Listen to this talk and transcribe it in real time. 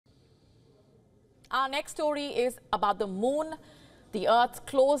Our next story is about the moon, the Earth's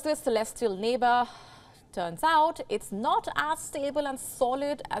closest celestial neighbor. Turns out it's not as stable and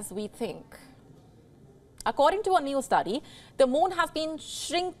solid as we think. According to a new study, the moon has been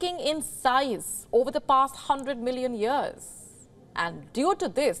shrinking in size over the past 100 million years. And due to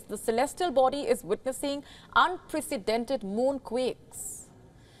this, the celestial body is witnessing unprecedented moonquakes.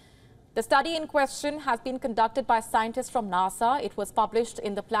 The study in question has been conducted by scientists from NASA. It was published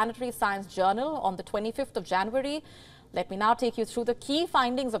in the Planetary Science Journal on the 25th of January. Let me now take you through the key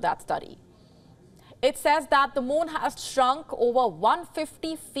findings of that study. It says that the moon has shrunk over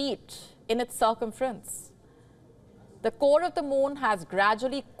 150 feet in its circumference. The core of the moon has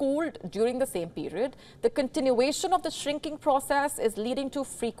gradually cooled during the same period. The continuation of the shrinking process is leading to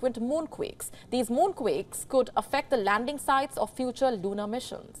frequent moonquakes. These moonquakes could affect the landing sites of future lunar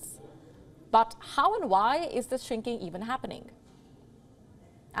missions. But how and why is this shrinking even happening?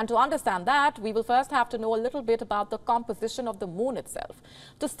 And to understand that, we will first have to know a little bit about the composition of the moon itself.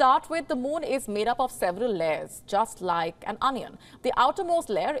 To start with, the moon is made up of several layers, just like an onion. The outermost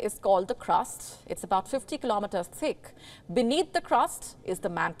layer is called the crust. It's about 50 kilometers thick. Beneath the crust is the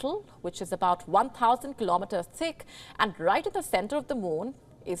mantle, which is about 1,000 kilometers thick. And right in the center of the moon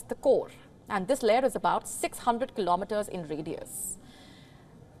is the core. And this layer is about 600 kilometers in radius.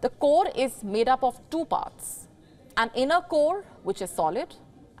 The core is made up of two parts, an inner core, which is solid,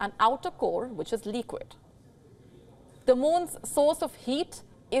 an outer core, which is liquid. The moon's source of heat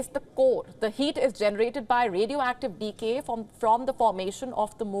is the core. The heat is generated by radioactive decay from the formation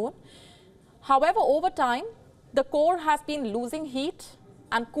of the moon. However, over time, the core has been losing heat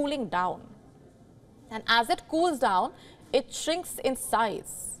and cooling down. And as it cools down, it shrinks in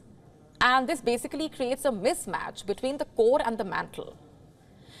size. And this basically creates a mismatch between the core and the mantle.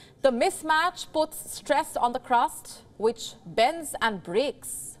 The mismatch puts stress on the crust, which bends and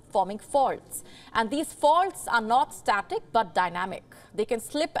breaks, forming faults. And these faults are not static but dynamic. They can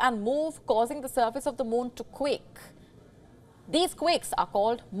slip and move, causing the surface of the moon to quake. These quakes are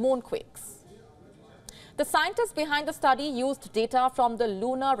called moonquakes. The scientists behind the study used data from the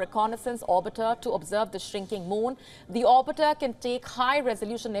Lunar Reconnaissance Orbiter to observe the shrinking moon. The orbiter can take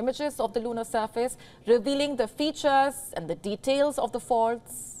high-resolution images of the lunar surface, revealing the features and the details of the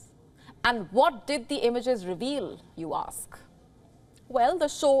faults. And what did the images reveal, you ask? Well,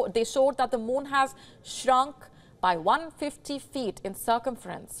 they showed that the moon has shrunk by 150 feet in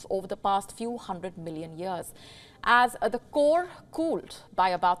circumference over the past few 100 million years, as the core cooled by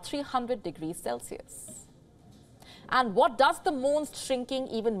about 300 degrees Celsius. And what does the moon's shrinking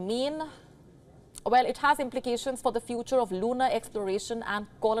even mean? Well, it has implications for the future of lunar exploration and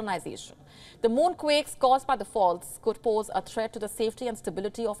colonization. The moonquakes caused by the faults could pose a threat to the safety and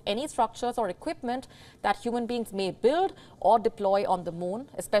stability of any structures or equipment that human beings may build or deploy on the moon,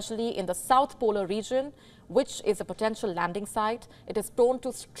 especially in the South Polar region, which is a potential landing site. It is prone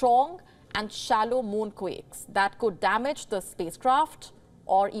to strong and shallow moonquakes that could damage the spacecraft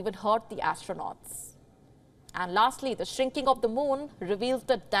or even hurt the astronauts. And lastly, the shrinking of the moon reveals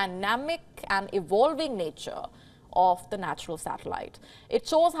the dynamic and evolving nature of the natural satellite. It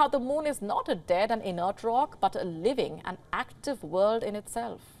shows how the moon is not a dead and inert rock, but a living and active world in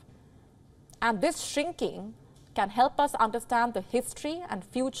itself. And this shrinking can help us understand the history and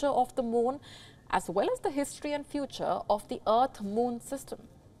future of the moon, as well as the history and future of the Earth-Moon system.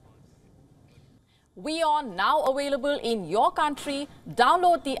 WION now available in your country.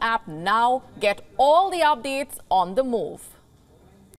 Download the app now. Get all the updates on the move.